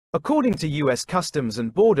According to U.S. Customs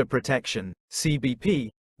and Border Protection, CBP,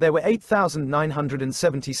 there were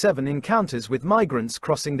 8,977 encounters with migrants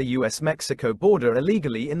crossing the U.S.-Mexico border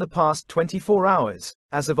illegally in the past 24 hours,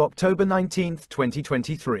 as of October 19,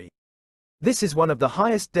 2023. This is one of the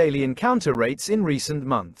highest daily encounter rates in recent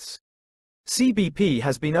months. CBP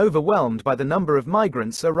has been overwhelmed by the number of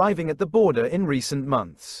migrants arriving at the border in recent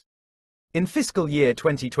months. In fiscal year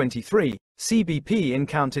 2023, CBP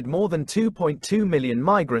encountered more than 2.2 million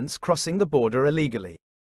migrants crossing the border illegally.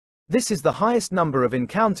 This is the highest number of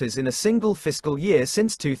encounters in a single fiscal year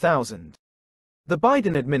since 2000. The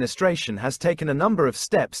Biden administration has taken a number of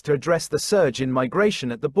steps to address the surge in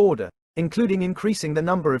migration at the border, including increasing the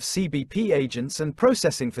number of CBP agents and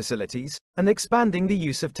processing facilities, and expanding the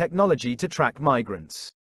use of technology to track migrants.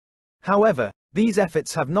 However, these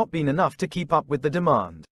efforts have not been enough to keep up with the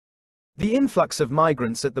demand. The influx of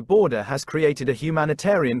migrants at the border has created a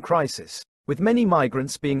humanitarian crisis, with many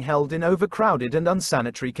migrants being held in overcrowded and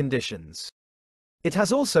unsanitary conditions. It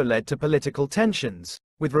has also led to political tensions,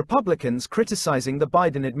 with Republicans criticizing the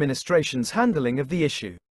Biden administration's handling of the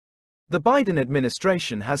issue. The Biden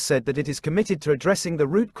administration has said that it is committed to addressing the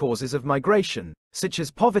root causes of migration, such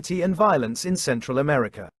as poverty and violence in Central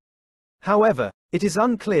America. However, it is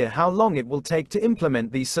unclear how long it will take to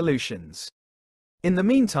implement these solutions. In the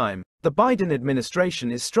meantime, the Biden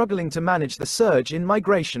administration is struggling to manage the surge in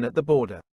migration at the border.